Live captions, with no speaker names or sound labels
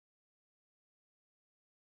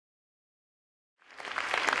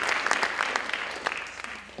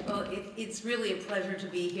Well, it's really a pleasure to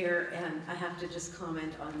be here, and I have to just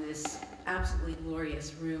comment on this absolutely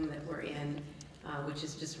glorious room that we're in, which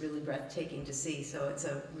is just really breathtaking to see. So it's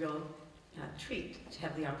a real treat to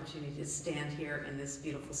have the opportunity to stand here in this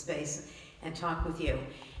beautiful space and talk with you.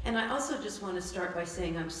 And I also just want to start by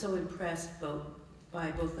saying I'm so impressed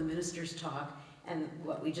by both the minister's talk and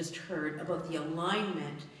what we just heard about the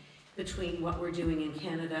alignment between what we're doing in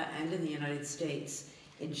Canada and in the United States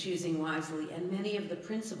in choosing wisely, and many of the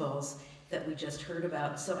principles that we just heard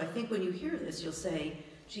about. So I think when you hear this, you'll say,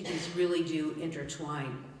 gee, these really do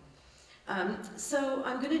intertwine. So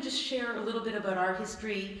I'm going to just share a little bit about our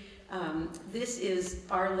history. This is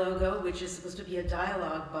our logo, which is supposed to be a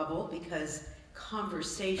dialogue bubble because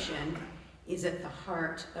conversation is at the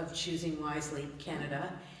heart of Choosing Wisely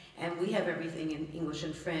Canada. And we have everything in English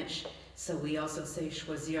and French, so we also say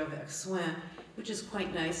choisir avec soin, which is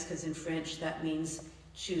quite nice because in French that means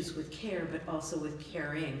choose with care, but also with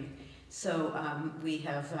caring. So we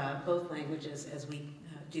have both languages as we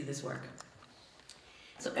do this work.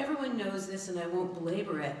 So everyone knows this, and I won't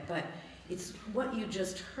belabor it, but it's what you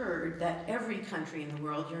just heard, that every country in the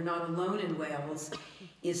world, you're not alone in Wales,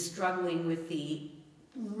 is struggling with the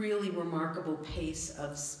really remarkable pace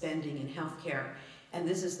of spending in healthcare. And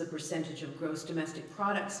this is the percentage of gross domestic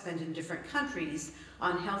product spent in different countries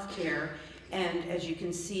on healthcare. And as you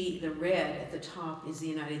can see, the red at the top is the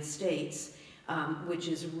United States, which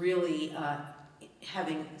is really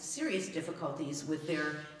having serious difficulties with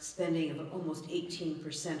their spending of almost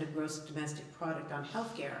 18% of gross domestic product on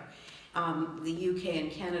healthcare. The UK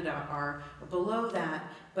and Canada are below that,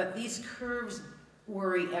 but these curves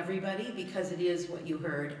worry everybody because it is what you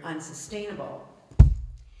heard, unsustainable.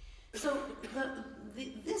 So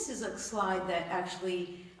this is a slide that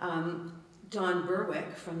actually Don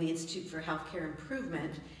Berwick from the Institute for Healthcare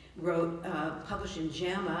Improvement wrote, published in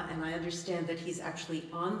JAMA, and I understand that he's actually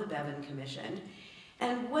on the Bevan Commission.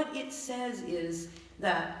 And what it says is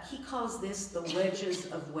that he calls this the wedges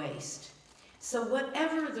of waste. So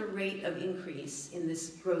whatever the rate of increase in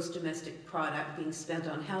this gross domestic product being spent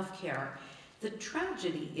on healthcare, the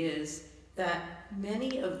tragedy is that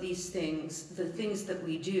many of these things, the things that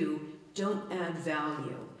we do, don't add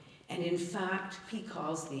value. And in fact, he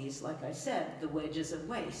calls these, like I said, the wedges of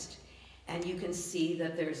waste. And you can see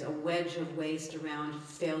that there's a wedge of waste around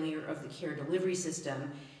failure of the care delivery system,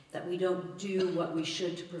 that we don't do what we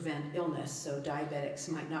should to prevent illness, so diabetics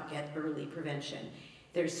might not get early prevention.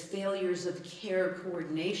 There's failures of care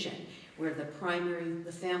coordination, where the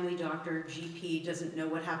family doctor, GP, doesn't know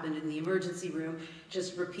what happened in the emergency room,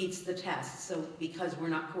 just repeats the test. So because we're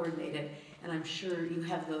not coordinated, and I'm sure you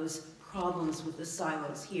have those problems with the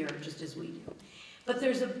silos here, just as we do. But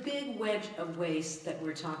there's a big wedge of waste that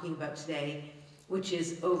we're talking about today, which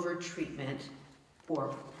is over-treatment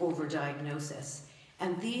or over-diagnosis.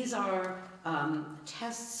 And these are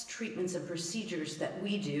tests, treatments, and procedures that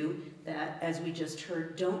we do that, as we just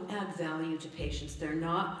heard, don't add value to patients. They're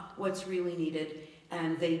not what's really needed,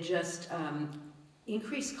 and they just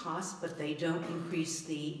increase costs, but they don't increase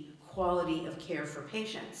the quality of care for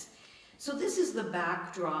patients. So this is the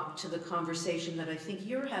backdrop to the conversation that I think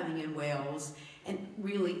you're having in Wales, and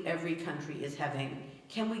really every country is having.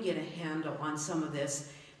 Can we get a handle on some of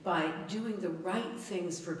this by doing the right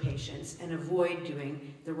things for patients and avoid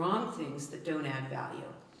doing the wrong things that don't add value?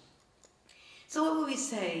 So what would we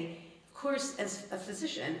say? Of course, as a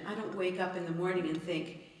physician, I don't wake up in the morning and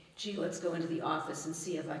think, gee, let's go into the office and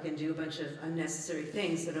see if I can do a bunch of unnecessary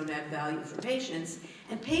things that don't add value for patients.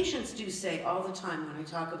 And patients do say all the time when I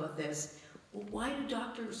talk about this, well, why do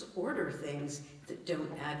doctors order things that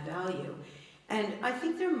don't add value? And I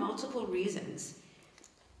think there are multiple reasons.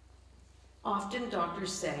 Often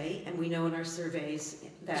doctors say, and we know in our surveys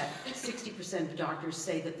that 60% of doctors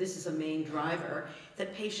say that this is a main driver,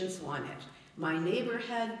 that patients want it. My neighbor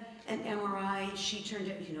had an MRI,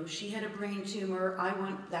 she had a brain tumor, I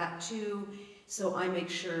want that too, so I make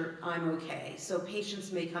sure I'm okay. So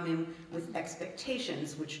patients may come in with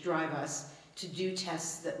expectations which drive us to do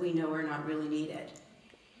tests that we know are not really needed.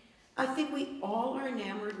 I think we all are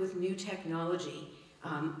enamored with new technology.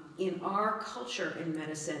 In our culture in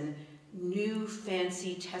medicine, new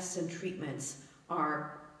fancy tests and treatments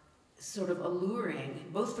are sort of alluring,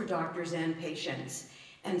 both for doctors and patients.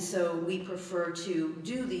 And so we prefer to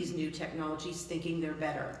do these new technologies thinking they're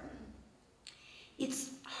better.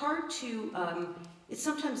 It's hard to, it's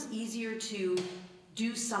sometimes easier to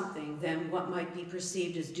do something than what might be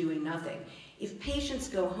perceived as doing nothing. If patients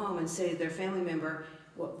go home and say to their family member,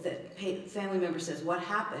 well, family member says, what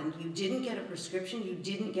happened? You didn't get a prescription, you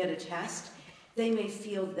didn't get a test, they may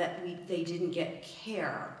feel that they didn't get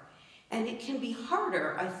care. And it can be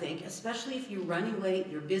harder, I think, especially if you're running late,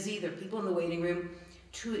 you're busy, there are people in the waiting room,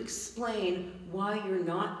 to explain why you're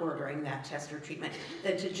not ordering that test or treatment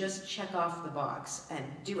than to just check off the box and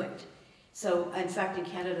do it. So, in fact, in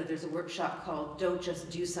Canada, there's a workshop called Don't Just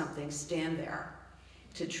Do Something, Stand There,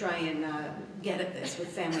 to try and get at this with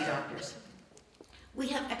family doctors. We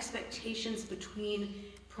have expectations between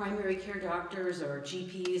primary care doctors or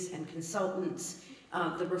GPs and consultants.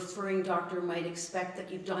 The referring doctor might expect that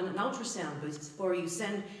you've done an ultrasound before you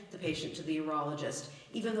send the patient to the urologist,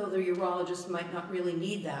 even though the urologist might not really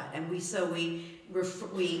need that. And we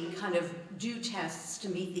kind of do tests to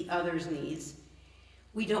meet the other's needs.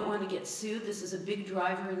 We don't want to get sued. This is a big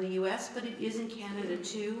driver in the US, but it is in Canada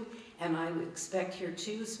too, and I would expect here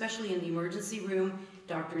too, especially in the emergency room.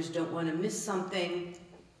 Doctors don't want to miss something.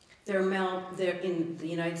 They're in the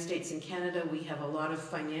United States and Canada, we have a lot of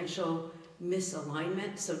financial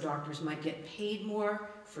misalignment, so doctors might get paid more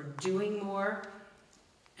for doing more.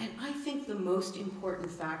 And I think the most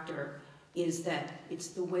important factor is that it's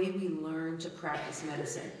the way we learn to practice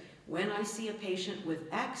medicine. When I see a patient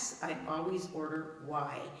with X, I always order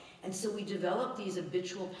Y. And so we develop these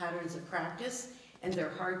habitual patterns of practice, and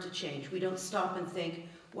they're hard to change. We don't stop and think,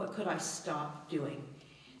 what could I stop doing?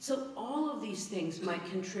 So all of these things might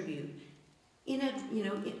contribute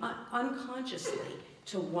unconsciously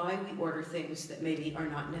to why we order things that maybe are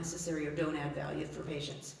not necessary or don't add value for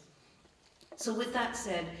patients. So with that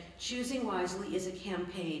said, choosing wisely is a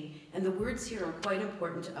campaign, and the words here are quite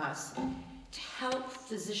important to us, to help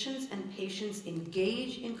physicians and patients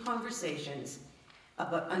engage in conversations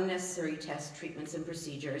about unnecessary tests, treatments, and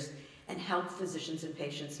procedures, and help physicians and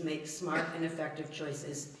patients make smart and effective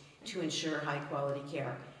choices to ensure high-quality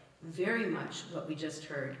care. Very much what we just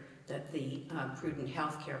heard that the prudent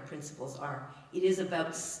healthcare principles are. It is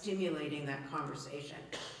about stimulating that conversation.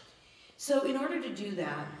 So in order to do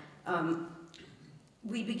that,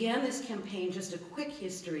 we began this campaign, just a quick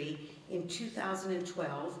history, in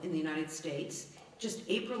 2012 in the United States, just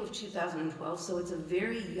April of 2012, so it's a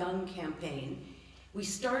very young campaign. We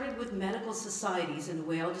started with medical societies in a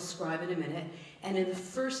way I'll describe in a minute, and in the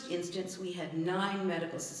first instance we had 9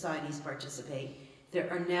 medical societies participate. There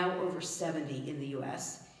are now over 70 in the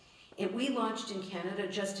US. And we launched in Canada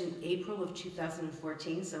just in April of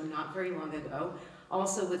 2014, so not very long ago,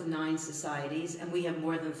 also with 9 societies, and we have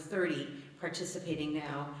more than 30 participating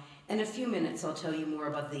now. In a few minutes, I'll tell you more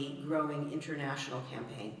about the growing international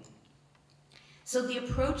campaign. So the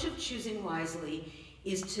approach of choosing wisely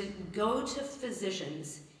is to go to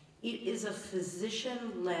physicians. It is a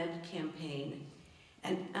physician-led campaign,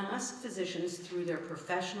 and ask physicians through their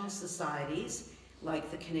professional societies, like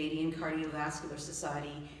the Canadian Cardiovascular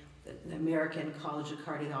Society, the American College of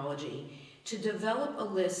Cardiology, to develop a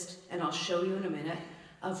list, and I'll show you in a minute,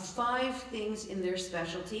 of 5 things in their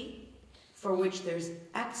specialty for which there's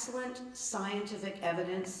excellent scientific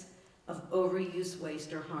evidence of overuse,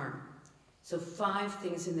 waste, or harm. So 5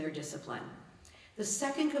 things in their discipline. The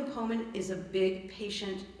second component is a big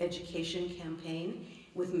patient education campaign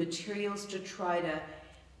with materials to try to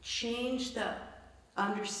change the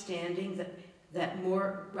understanding that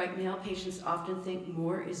more, right now patients often think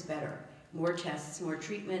more is better. More tests, more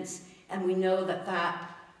treatments, and we know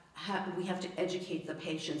that we have to educate the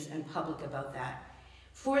patients and public about that.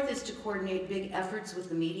 4th is to coordinate big efforts with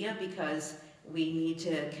the media, because we need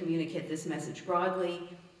to communicate this message broadly,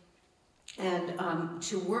 and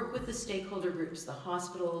to work with the stakeholder groups, the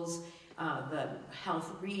hospitals, the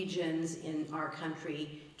health regions in our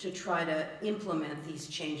country, to try to implement these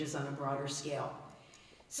changes on a broader scale.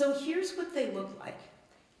 So here's what they look like.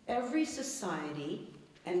 Every society,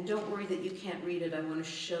 and don't worry that you can't read it, I want to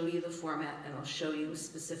show you the format and I'll show you a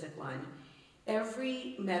specific one.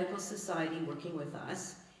 Every medical society working with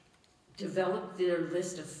us developed their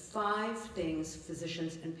list of 5 things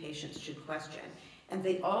physicians and patients should question. And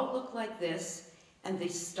they all look like this, and they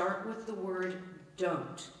start with the word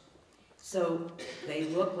don't. So they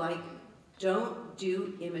look like, don't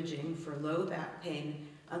do imaging for low back pain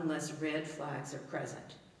unless red flags are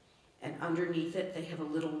present. And underneath it, they have a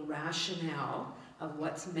little rationale of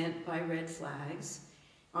what's meant by red flags.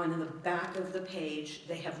 On the back of the page,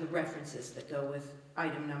 they have the references that go with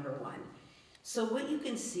item number 1. So what you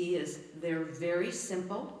can see is they're very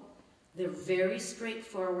simple, they're very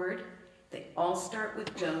straightforward, they all start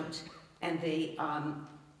with don't, and they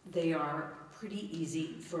are pretty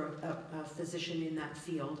easy for a physician in that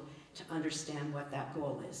field to understand what that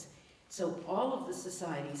goal is. So all of the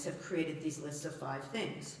societies have created these lists of 5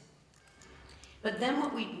 things. But then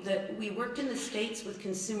we worked in the States with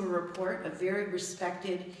Consumer Report, a very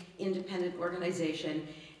respected independent organization,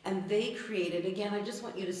 and they created, again, I just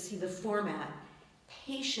want you to see the format,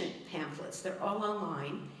 patient pamphlets, they're all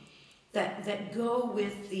online, that go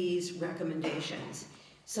with these recommendations.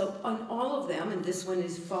 So on all of them, and this one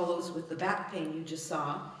follows with the back pain you just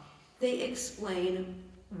saw, they explain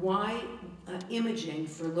why imaging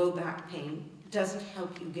for low back pain doesn't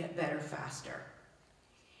help you get better faster.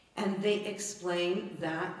 And they explain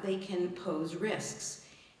that they can pose risks.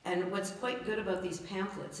 And what's quite good about these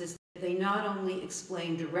pamphlets is that they not only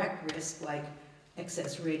explain direct risk like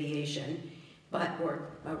excess radiation, or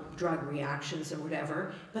drug reactions or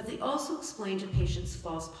whatever, but they also explain to patients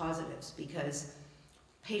false positives, because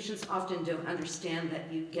patients often don't understand that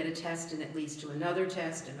you get a test and it leads to another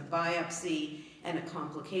test and a biopsy and a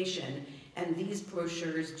complication, and these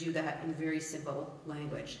brochures do that in very simple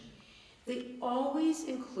language. They always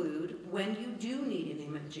include when you do need an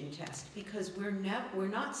imaging test, because we're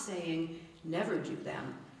not saying never do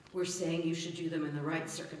them, we're saying you should do them in the right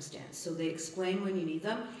circumstance. So they explain when you need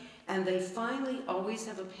them, and they finally always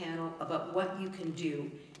have a panel about what you can do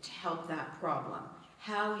to help that problem,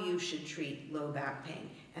 how you should treat low back pain,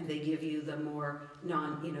 and they give you the more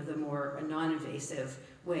non-invasive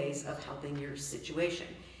ways of helping your situation.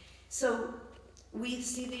 So we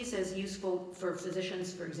see these as useful for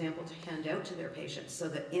physicians, for example, to hand out to their patients, so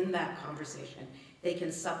that in that conversation they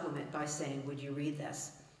can supplement by saying, would you read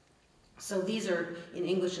this? So these are in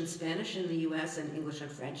English and Spanish in the US, and English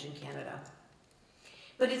and French in Canada.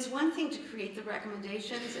 But it's one thing to create the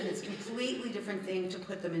recommendations, and it's a completely different thing to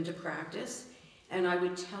put them into practice. And I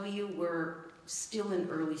would tell you we're still in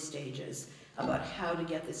early stages about how to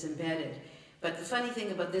get this embedded. But the funny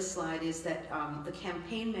thing about this slide is that the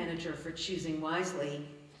campaign manager for Choosing Wisely,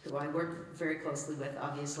 who I work very closely with,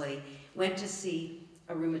 obviously, went to see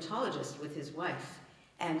a rheumatologist with his wife.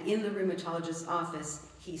 And in the rheumatologist's office,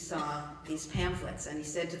 he saw these pamphlets, and he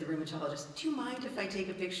said to the rheumatologist, do you mind if I take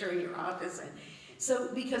a picture in your office? And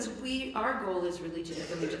so, because our goal is really to get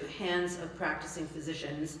them into the hands of practicing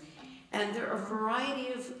physicians, and there are a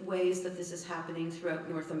variety of ways that this is happening throughout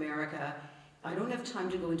North America. I don't have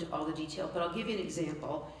time to go into all the detail, but I'll give you an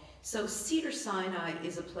example. So Cedars-Sinai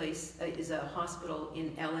is a hospital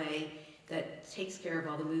in LA that takes care of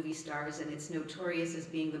all the movie stars, and it's notorious as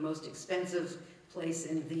being the most expensive place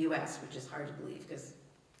in the US, which is hard to believe because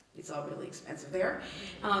it's all really expensive there.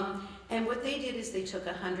 And what they did is they took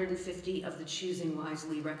 150 of the Choosing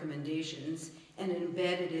Wisely recommendations and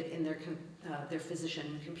embedded it in their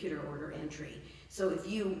physician computer order entry. So if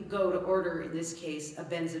you go to order, in this case, a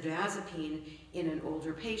benzodiazepine in an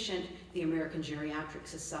older patient, the American Geriatric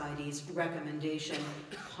Society's recommendation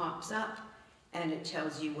pops up, and it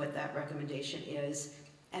tells you what that recommendation is,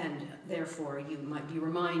 and therefore you might be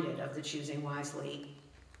reminded of the Choosing Wisely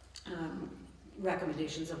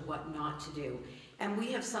recommendations of what not to do. And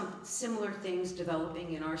we have some similar things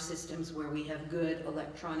developing in our systems where we have good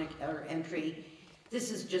electronic error entry.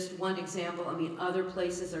 This is just one example. I mean, other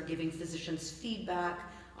places are giving physicians feedback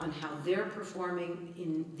on how they're performing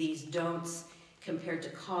in these don'ts compared to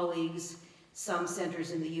colleagues. Some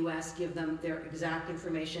centers in the US give them their exact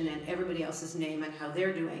information and everybody else's name and how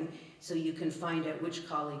they're doing, so you can find out which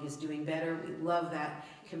colleague is doing better. We love that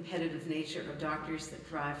competitive nature of doctors that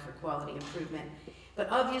drive for quality improvement. But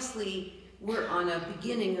obviously, we're on a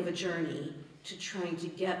beginning of a journey to trying to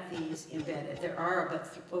get these embedded. There are about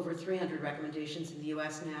over 300 recommendations in the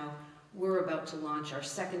US now. We're about to launch our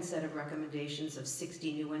second set of recommendations of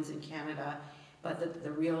 60 new ones in Canada, but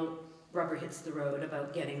the real rubber hits the road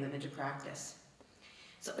about getting them into practice.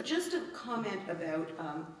 So just a comment about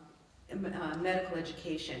medical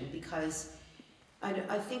education, because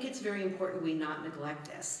I think it's very important we not neglect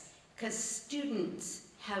this, because students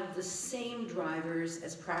have the same drivers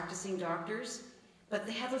as practicing doctors, but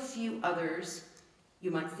they have a few others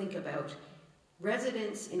you might think about.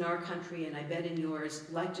 Residents in our country, and I bet in yours,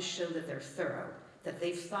 like to show that they're thorough, that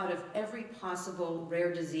they've thought of every possible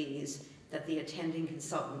rare disease that the attending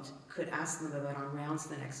consultant could ask them about on rounds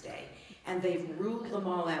the next day. And they've ruled them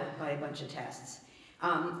all out by a bunch of tests.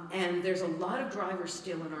 And there's a lot of drivers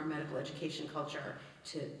still in our medical education culture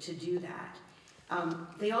to do that.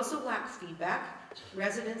 They also lack feedback.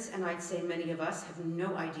 Residents, and I'd say many of us, have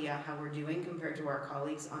no idea how we're doing compared to our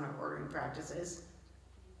colleagues on our ordering practices.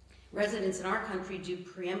 Residents in our country do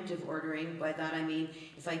preemptive ordering. By that I mean,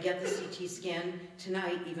 if I get the CT scan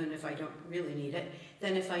tonight, even if I don't really need it,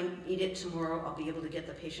 then if I need it tomorrow, I'll be able to get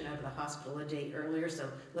the patient out of the hospital a day earlier, so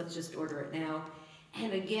let's just order it now.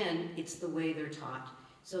 And again, it's the way they're taught.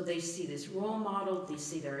 So they see this role model, they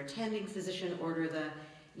see their attending physician order the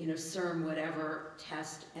CERM whatever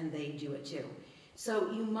test, and they do it too.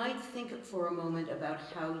 So you might think for a moment about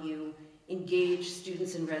how you engage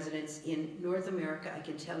students and residents in North America. I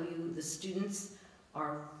can tell you the students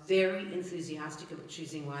are very enthusiastic about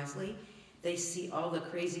choosing wisely. They see all the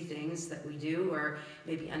crazy things that we do, or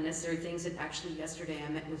maybe unnecessary things. And actually yesterday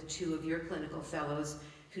I met with 2 of your clinical fellows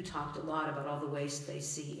who talked a lot about all the waste they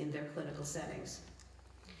see in their clinical settings.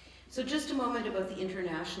 So just a moment about the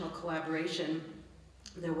international collaboration.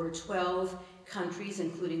 There were 12 countries,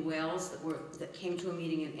 including Wales, that came to a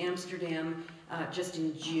meeting in Amsterdam just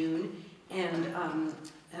in June, and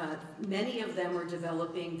many of them are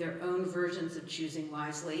developing their own versions of Choosing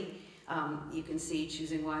Wisely. You can see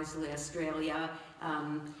Choosing Wisely Australia.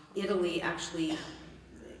 Italy actually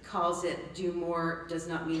calls it do more does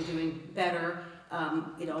not mean doing better.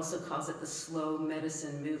 It also calls it the slow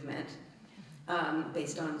medicine movement,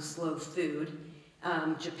 based on slow food.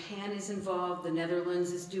 Japan is involved, the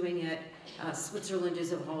Netherlands is doing it, Switzerland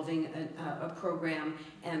is evolving a program,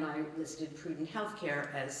 and I listed prudent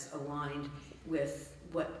healthcare as aligned with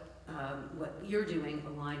what you're doing,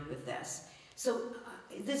 aligned with this. So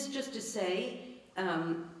this just to say,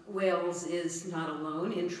 Wales is not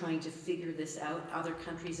alone in trying to figure this out. Other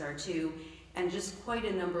countries are too, and just quite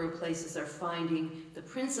a number of places are finding the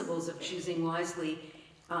principles of choosing wisely,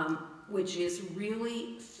 which is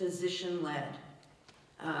really physician-led.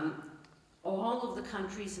 All of the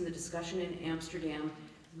countries in the discussion in Amsterdam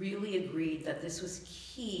really agreed that this was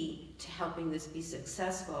key to helping this be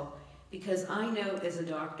successful, because I know as a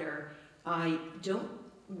doctor, I don't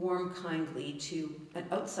warm kindly to an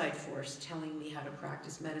outside force telling me how to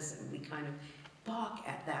practice medicine. We kind of balk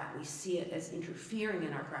at that. We see it as interfering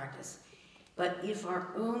in our practice. But if our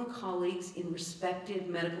own colleagues in respected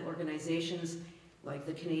medical organizations, like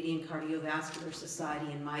the Canadian Cardiovascular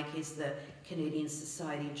Society, in my case, the Canadian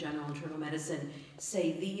Society of General Internal Medicine,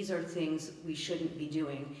 say these are things we shouldn't be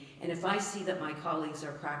doing, and if I see that my colleagues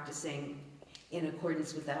are practicing in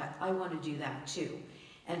accordance with that, I want to do that too.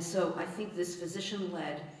 And so I think this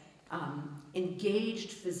physician-led,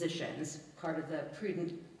 engaged physicians, part of the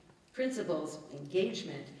prudent principles,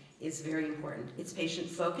 engagement, is very important. It's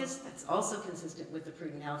patient-focused, that's also consistent with the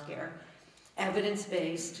prudent healthcare.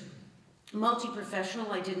 Evidence-based,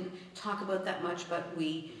 multi-professional, I didn't talk about that much, but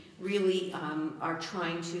we really are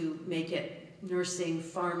trying to make it nursing,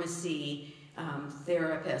 pharmacy,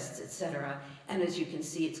 therapists, etc. And as you can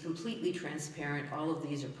see, it's completely transparent. All of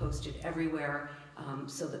these are posted everywhere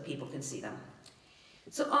so that people can see them.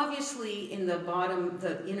 So obviously in the bottom,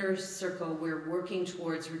 the inner circle, we're working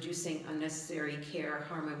towards reducing unnecessary care,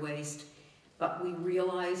 harm, and waste, but we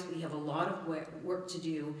realize we have a lot of work to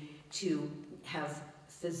do to have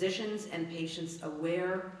physicians and patients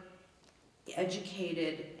aware,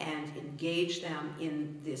 educated, and engage them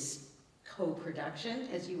in this co-production,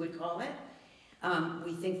 as you would call it.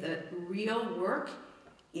 We think that real work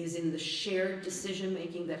is in the shared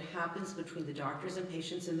decision-making that happens between the doctors and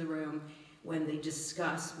patients in the room when they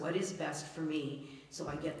discuss what is best for me, so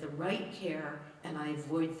I get the right care and I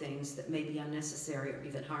avoid things that may be unnecessary or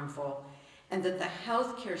even harmful. And that the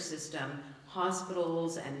healthcare system,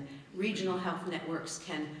 hospitals and regional health networks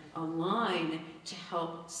can align to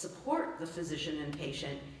help support the physician and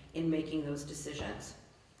patient in making those decisions.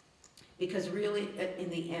 Because really, in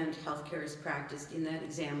the end, healthcare is practiced in that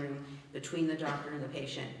exam room between the doctor and the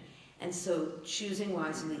patient. And so choosing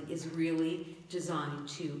wisely is really designed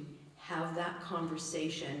to have that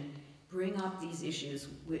conversation, bring up these issues,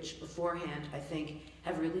 which beforehand, I think,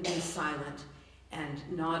 have really been silent and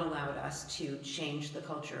not allowed us to change the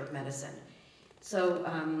culture of medicine. So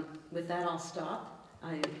with that, I'll stop.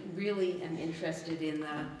 I really am interested in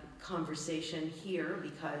the conversation here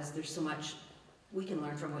because there's so much we can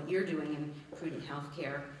learn from what you're doing in prudent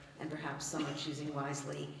healthcare, and perhaps some of choosing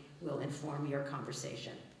wisely will inform your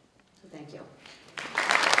conversation. So thank you.